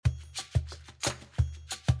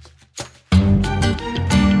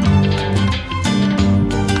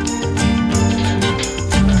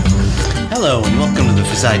the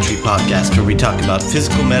Physiatry Podcast, where we talk about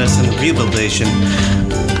physical medicine, rehabilitation,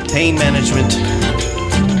 pain management,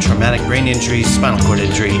 traumatic brain injury, spinal cord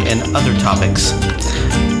injury, and other topics.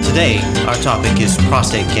 Today, our topic is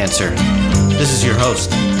prostate cancer. This is your host,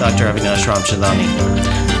 Dr. Ramchandani.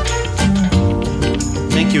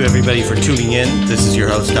 Thank you, everybody, for tuning in. This is your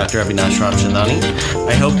host, Dr. Ramchandani.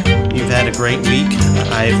 I hope you've had a great week.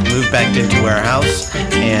 I've moved back into our house,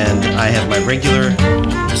 and I have my regular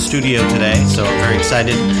studio today, so I'm very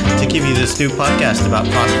excited to give you this new podcast about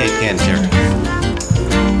prostate cancer.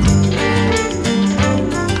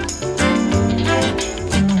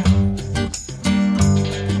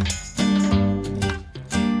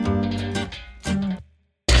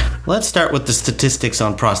 Let's start with the statistics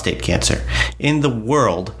on prostate cancer. In the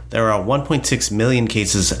world, there are 1.6 million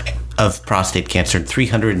cases of prostate cancer and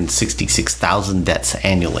 366,000 deaths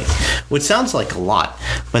annually, which sounds like a lot,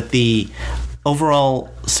 but the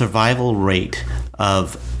overall survival rate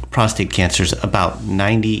of prostate cancer is about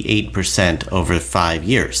 98% over 5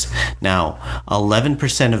 years. Now,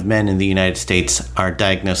 11% of men in the United States are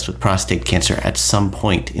diagnosed with prostate cancer at some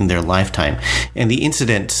point in their lifetime, and the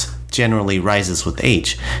incidence generally rises with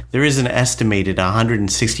age. There is an estimated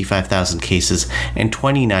 165,000 cases and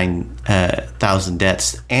 29,000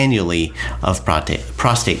 deaths annually of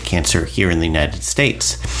prostate cancer here in the United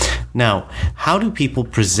States. Now, how do people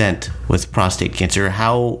present with prostate cancer?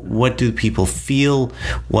 What do people feel?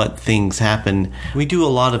 What things happen? We do a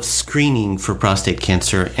lot of screening for prostate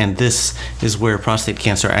cancer, and this is where prostate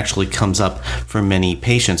cancer actually comes up for many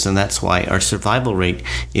patients, and that's why our survival rate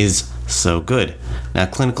is so good. Now,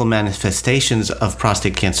 clinical manifestations of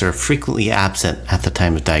prostate cancer are frequently absent at the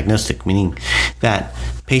time of diagnosis, meaning that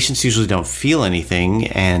patients usually don't feel anything,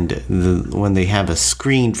 and when they have a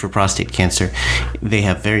screen for prostate cancer, they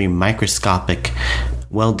have very microscopic,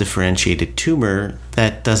 well-differentiated tumor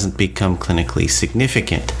that doesn't become clinically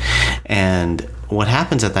significant. And what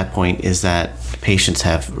happens at that point is that patients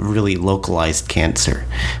have really localized cancer.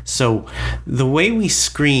 So the way we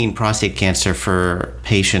screen prostate cancer for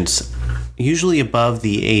patients usually above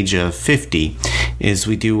the age of 50 is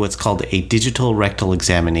we do what's called a digital rectal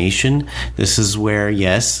examination. This is where,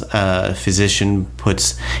 yes, a physician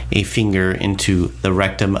puts a finger into the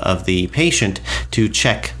rectum of the patient to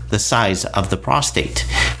check the size of the prostate.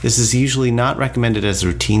 This is usually not recommended as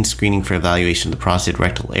routine screening for evaluation of the prostate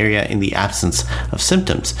rectal area in the absence of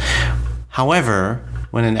symptoms. However,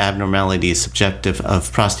 when an abnormality is subjective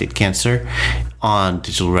of prostate cancer, on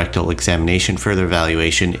digital rectal examination, further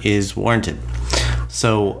evaluation is warranted.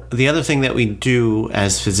 So the other thing that we do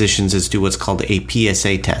as physicians is do what's called a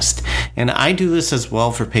PSA test. And I do this as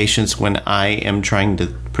well for patients when I am trying to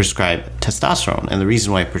prescribe testosterone. And the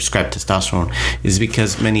reason why I prescribe testosterone is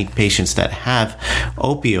because many patients that have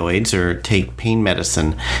opioids or take pain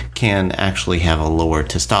medicine can actually have a lower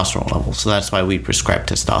testosterone level. So that's why we prescribe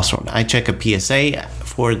testosterone. I check a PSA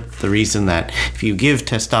for the reason that if you give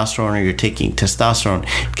testosterone or you're taking testosterone,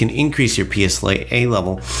 it can increase your PSA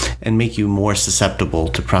level and make you more susceptible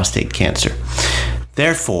to prostate cancer.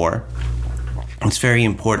 Therefore, it's very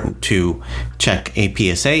important to check a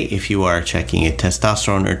PSA if you are checking a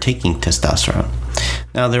testosterone or taking testosterone.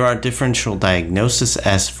 Now, there are differential diagnoses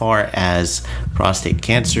as far as prostate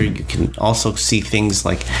cancer. You can also see things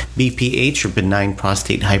like BPH or benign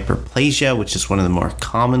prostate hyperplasia, which is one of the more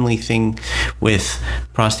commonly thing with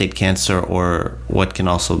prostate cancer, or what can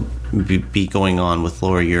also be going on with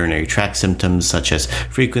lower urinary tract symptoms such as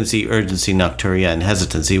frequency, urgency, nocturia, and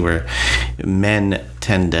hesitancy, where men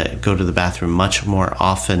tend to go to the bathroom much more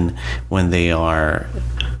often when they are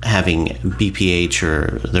having BPH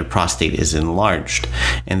or their prostate is enlarged.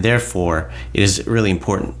 And therefore, it is really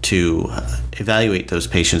important to evaluate those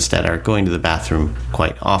patients that are going to the bathroom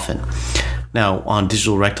quite often. Now, on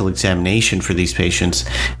digital rectal examination for these patients,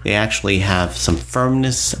 they actually have some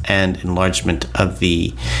firmness and enlargement of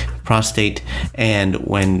the prostate. And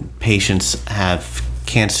when patients have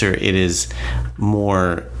cancer, it is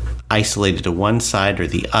more isolated to one side or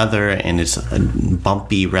the other, and it's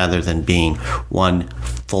bumpy rather than being one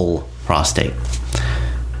full prostate.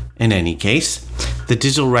 In any case, the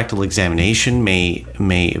digital rectal examination may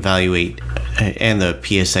evaluate, and the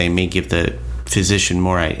PSA may give the physician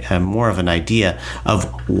more of an idea of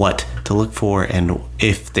what to look for and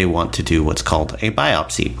if they want to do what's called a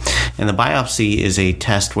biopsy. And the biopsy is a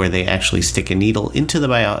test where they actually stick a needle into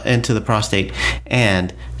the prostate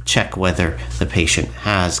and check whether the patient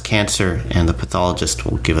has cancer, and the pathologist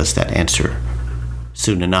will give us that answer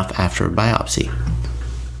soon enough after a biopsy.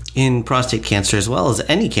 in prostate cancer, as well as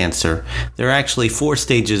any cancer, there are actually 4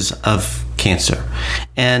 stages of cancer.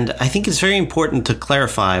 And I think it's very important to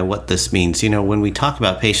clarify what this means. When we talk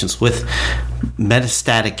about patients with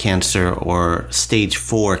metastatic cancer or stage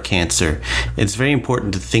 4 cancer, it's very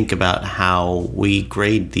important to think about how we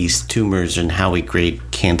grade these tumors and how we grade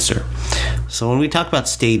cancer. So when we talk about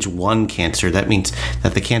stage 1 cancer, that means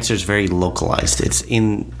that the cancer is very localized. It's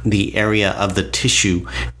in the area of the tissue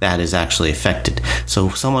that is actually affected. So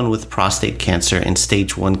someone with prostate cancer and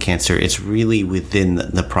stage 1 cancer, it's really within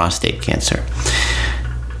the prostate cancer.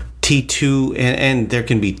 T2, and there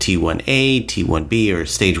can be T1A, T1B, or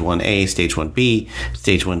stage 1A, stage 1B,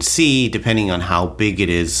 stage 1C, depending on how big it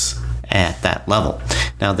is at that level.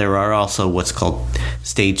 Now, there are also what's called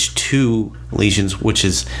stage 2 lesions, which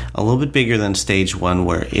is a little bit bigger than stage 1,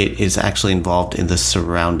 where it is actually involved in the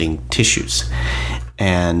surrounding tissues.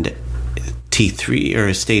 And T3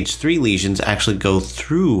 or stage 3 lesions actually go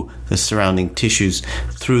through the surrounding tissues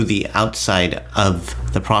through the outside of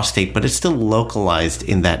the prostate, but it's still localized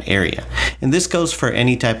in that area. And this goes for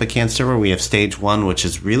any type of cancer, where we have stage 1, which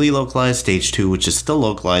is really localized, stage 2, which is still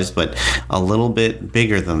localized, but a little bit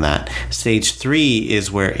bigger than that. Stage 3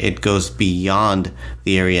 is where it goes beyond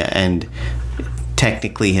the area and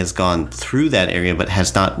technically has gone through that area, but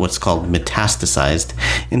has not what's called metastasized.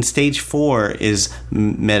 And stage 4 is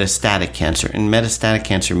metastatic cancer. And metastatic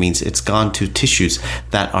cancer means it's gone to tissues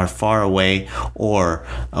that are far away or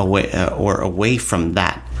away from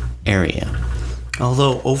that area.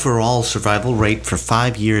 Although overall survival rate for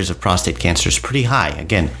 5 years of prostate cancer is pretty high,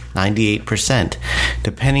 again, 98%,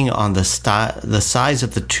 depending on the size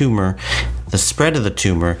of the tumor, the spread of the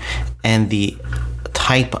tumor, and the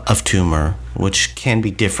type of tumor, which can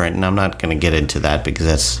be different, and I'm not going to get into that because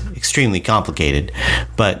that's extremely complicated,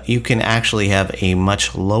 but you can actually have a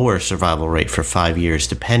much lower survival rate for 5 years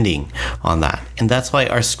depending on that. And that's why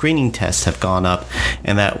our screening tests have gone up,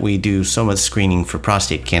 and that we do so much screening for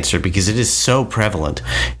prostate cancer, because it is so prevalent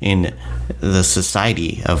in the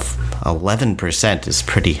society. Of 11% is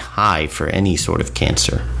pretty high for any sort of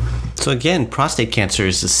cancer. So again, prostate cancer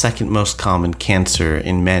is the second most common cancer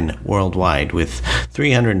in men worldwide, with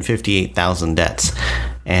 358,000 deaths.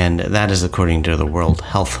 And that is according to the World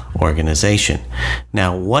Health Organization.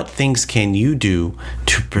 Now, what things can you do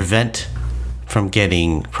to prevent from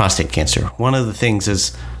getting prostate cancer? One of the things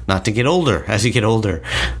is not to get older. As you get older,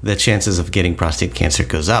 the chances of getting prostate cancer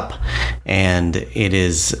goes up. And it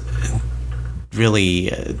is really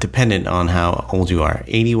dependent on how old you are.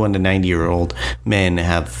 81 to 90-year-old men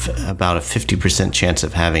have about a 50% chance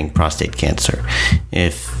of having prostate cancer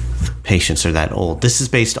if patients are that old. This is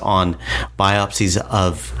based on biopsies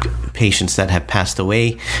of patients that have passed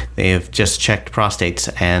away. They have just checked prostates,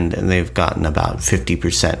 and they've gotten about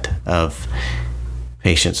 50% of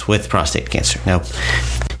patients with prostate cancer. Now,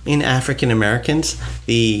 in African Americans,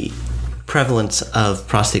 the prevalence of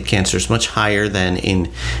prostate cancer is much higher than in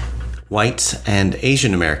whites and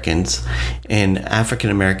Asian Americans. In African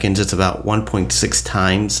Americans, it's about 1.6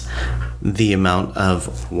 times the amount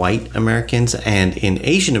of white Americans, and in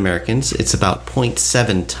Asian Americans, it's about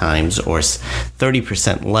 0.7 times, or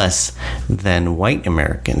 30% less than white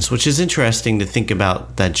Americans, which is interesting to think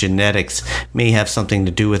about, that genetics may have something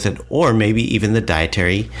to do with it, or maybe even the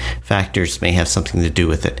dietary factors may have something to do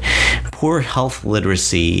with it. Poor health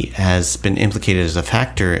literacy has been implicated as a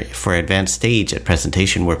factor for advanced stage at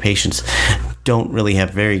presentation, where patients don't really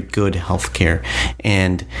have very good health care,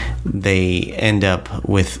 and they end up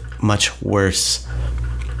with much worse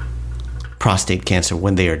prostate cancer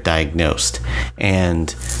when they are diagnosed.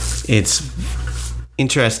 And it's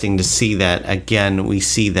interesting to see that, again, we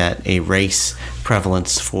see that a race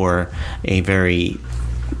prevalence for a very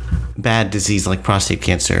bad disease like prostate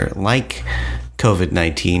cancer, like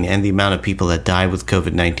COVID-19, and the amount of people that die with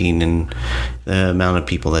COVID-19 and the amount of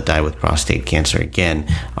people that die with prostate cancer, again,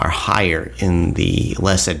 are higher in the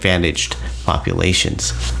less advantaged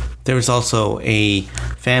populations. There is also a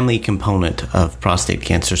family component of prostate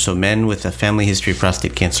cancer. So men with a family history of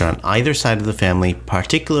prostate cancer on either side of the family,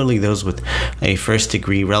 particularly those with a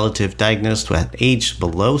first-degree relative diagnosed at age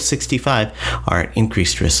below 65, are at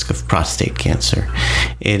increased risk of prostate cancer.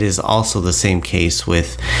 It is also the same case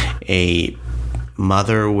with a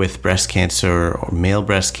mother with breast cancer or male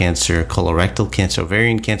breast cancer, colorectal cancer,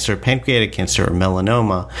 ovarian cancer, pancreatic cancer, or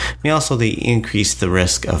melanoma may also increase the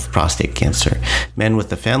risk of prostate cancer. Men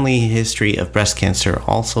with a family history of breast cancer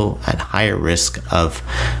also at higher risk of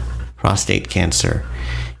prostate cancer.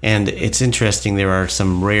 And it's interesting, there are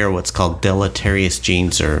some rare what's called deleterious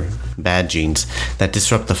genes, or bad genes, that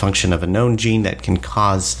disrupt the function of a known gene that can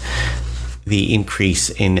cause the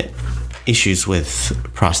increase in issues with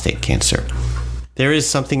prostate cancer. there is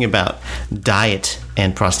something about diet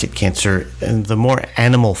and prostate cancer. And the more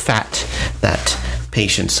animal fat that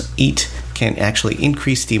patients eat can actually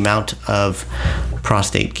increase the amount of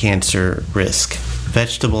prostate cancer risk.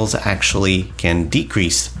 Vegetables actually can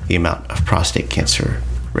decrease the amount of prostate cancer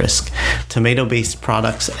risk. Tomato-based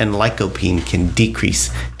products and lycopene can decrease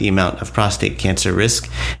the amount of prostate cancer risk,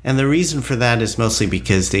 and the reason for that is mostly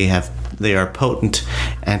because they are potent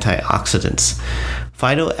antioxidants.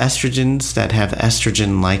 Phytoestrogens that have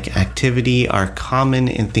estrogen-like activity are common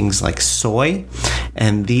in things like soy,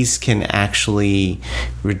 and these can actually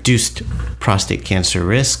reduce prostate cancer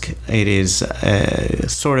risk. It is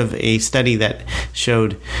sort of a study that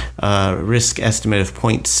showed a risk estimate of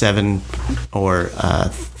 0.7 or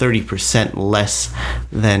 30% less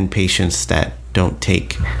than patients that don't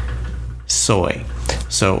take soy.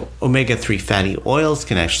 So omega-3 fatty oils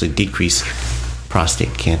can actually decrease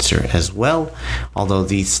prostate cancer as well, although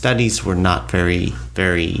these studies were not very,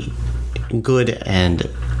 very good and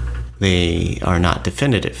they are not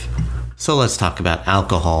definitive. So let's talk about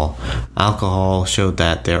alcohol. Alcohol showed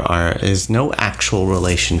that there is no actual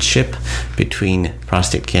relationship between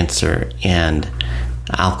prostate cancer and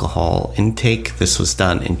alcohol intake. This was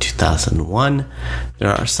done in 2001. There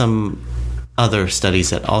are some other studies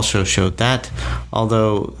that also showed that,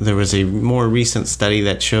 although there was a more recent study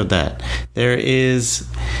that showed that there is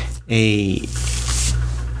a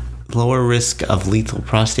lower risk of lethal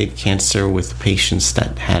prostate cancer with patients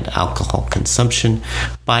that had alcohol consumption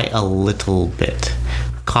by a little bit.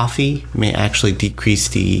 Coffee may actually decrease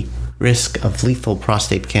the risk of lethal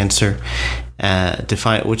prostate cancer,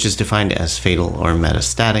 which is defined as fatal or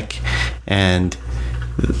metastatic, and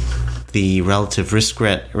the relative risk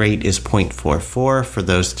rate is 0.44 for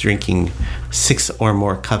those drinking 6 or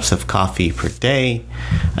more cups of coffee per day.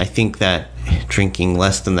 I think that drinking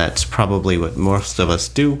less than that's probably what most of us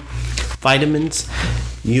do. Vitamins.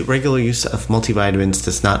 Regular use of multivitamins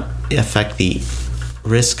does not affect the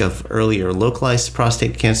risk of early or localized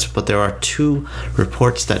prostate cancer, but there are 2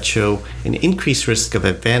 reports that show an increased risk of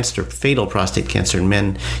advanced or fatal prostate cancer in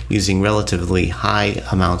men using relatively high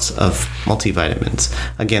amounts of multivitamins.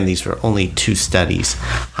 Again, these were only 2 studies.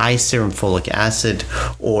 High serum folic acid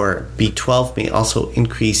or B12 may also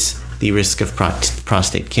increase the risk of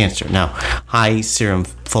prostate cancer. Now, high serum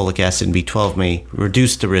folic acid and B12 may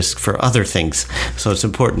reduce the risk for other things, so it's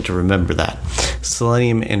important to remember that.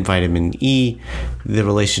 Selenium and vitamin E, the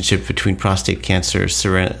relationship between prostate cancer,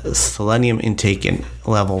 selenium intake and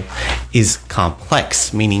level is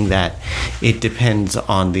complex, meaning that it depends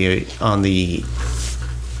on the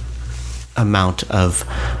amount of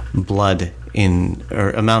blood or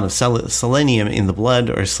amount of selenium in the blood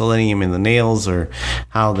or selenium in the nails, or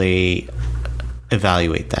how they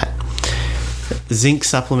evaluate that. Zinc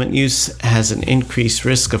supplement use has an increased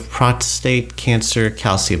risk of prostate cancer.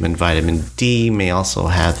 Calcium and vitamin D may also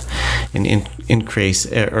have an increase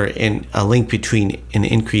or a link between an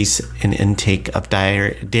increase in intake of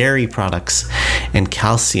dairy products and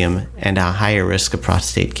calcium, and a higher risk of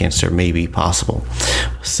prostate cancer may be possible.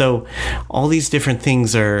 So all these different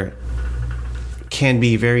things can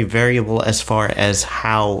be very variable as far as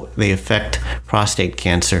how they affect prostate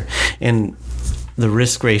cancer, and the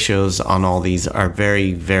risk ratios on all these are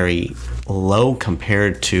very, very low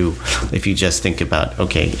compared to if you just think about,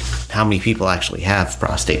 okay, how many people actually have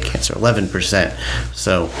prostate cancer? 11%.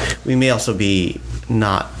 So we may also be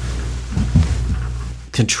not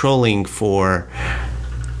controlling for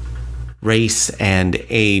race and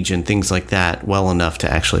age and things like that well enough to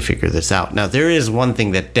actually figure this out. Now, there is one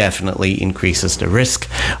thing that definitely increases the risk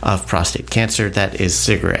of prostate cancer. That is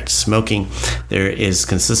cigarette smoking. There is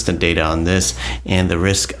consistent data on this, and the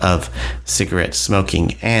risk of cigarette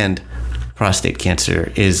smoking and prostate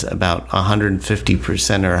cancer is about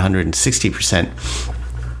 150% or 160%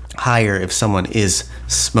 higher if someone is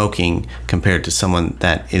smoking compared to someone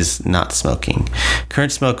that is not smoking.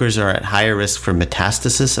 Current smokers are at higher risk for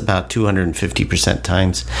metastasis, about 250%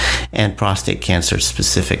 times, and prostate cancer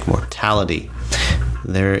specific mortality.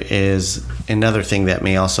 There is another thing that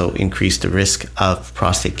may also increase the risk of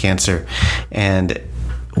prostate cancer, and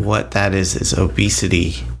what that is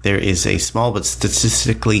obesity. There is a small but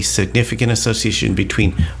statistically significant association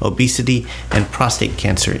between obesity and prostate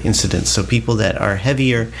cancer incidence. So people that are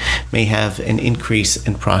heavier may have an increase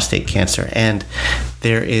in prostate cancer, and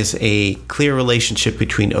there is a clear relationship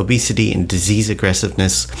between obesity and disease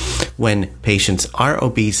aggressiveness. When patients are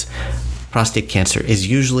obese, prostate cancer is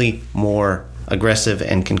usually more aggressive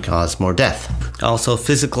and can cause more death. Also,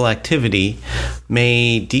 physical activity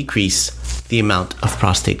may decrease the amount of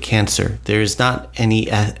prostate cancer. There is not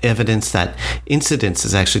any evidence that incidence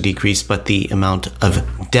is actually decreased, but the amount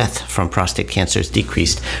of death from prostate cancer is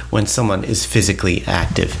decreased when someone is physically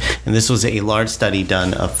active. And this was a large study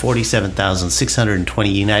done of 47,620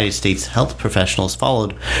 United States health professionals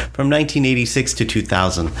followed from 1986 to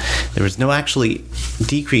 2000. There was no actually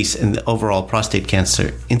decrease in the overall prostate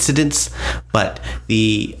cancer incidence, but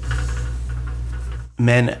the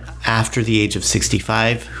men after the age of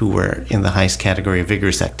 65 who were in the highest category of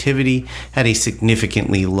vigorous activity had a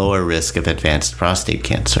significantly lower risk of advanced prostate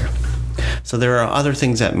cancer. So there are other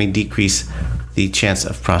things that may decrease the chance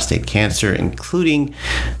of prostate cancer, including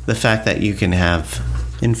the fact that you can have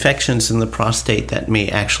infections in the prostate that may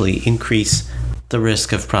actually increase the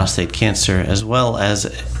risk of prostate cancer, as well as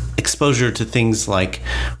exposure to things like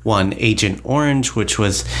Agent Orange, which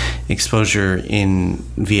was exposure in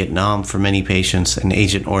Vietnam for many patients, and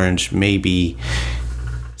Agent Orange may be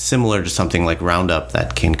similar to something like Roundup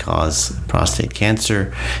that can cause prostate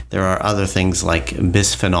cancer. There are other things like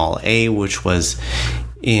bisphenol A, which was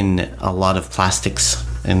in a lot of plastics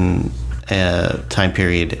in time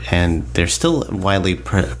period, and they're still widely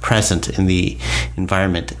present in the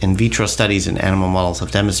environment. In vitro studies in animal models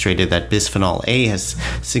have demonstrated that bisphenol A has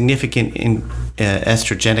significant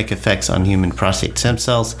estrogenic effects on human prostate stem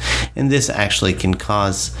cells, and this actually can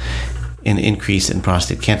cause an increase in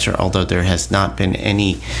prostate cancer, although there has not been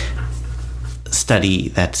any study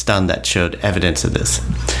that's done that showed evidence of this.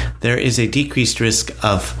 There is a decreased risk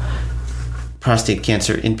of prostate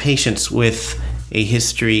cancer in patients with a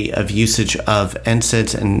history of usage of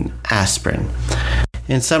NSAIDs and aspirin.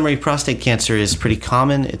 In summary, prostate cancer is pretty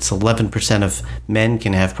common. It's 11% of men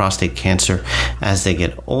can have prostate cancer. As they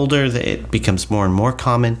get older, it becomes more and more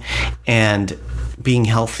common, and being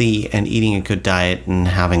healthy and eating a good diet and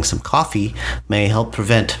having some coffee may help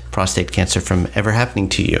prevent prostate cancer from ever happening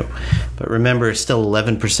to you. But remember, it's still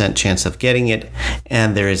 11% chance of getting it,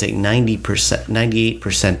 and there is a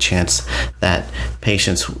 98% chance that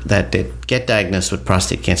patients that get diagnosed with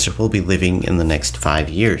prostate cancer will be living in the next 5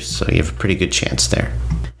 years. So you have a pretty good chance there.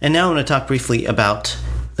 And now I'm going to talk briefly about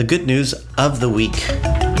the good news of the week.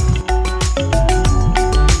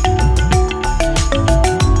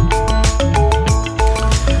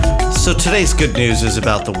 So today's good news is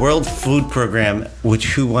about the World Food Program,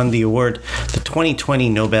 who won the award, the 2020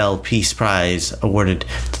 Nobel Peace Prize, awarded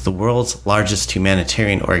to the world's largest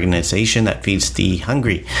humanitarian organization that feeds the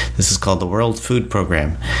hungry. This is called the World Food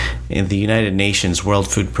Program. In the United Nations, World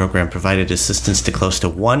Food Program provided assistance to close to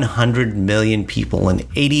 100 million people in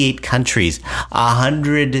 88 countries.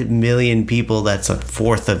 100 million people, that's a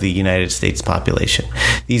fourth of the United States population.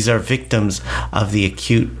 These are victims of the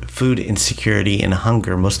acute food insecurity and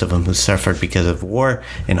hunger, most of them who suffered because of war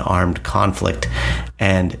and armed conflict.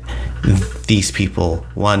 And these people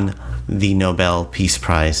won the Nobel Peace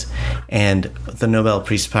Prize, and the Nobel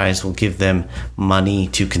Peace Prize will give them money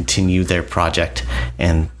to continue their project,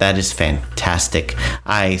 and that is fantastic.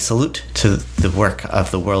 I salute to the work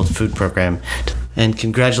of the World Food Program and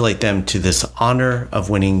congratulate them to this honor of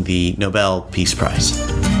winning the Nobel Peace Prize.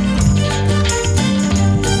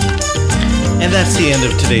 And that's the end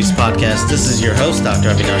of today's podcast. This is your host, Dr.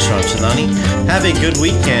 Avinash Ramchandani. Have a good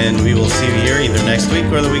week, and we will see you here either next week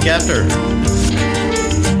or the week after.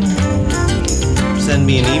 Send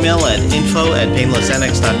me an email at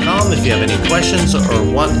info@painlessannex.com if you have any questions or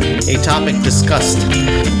want a topic discussed.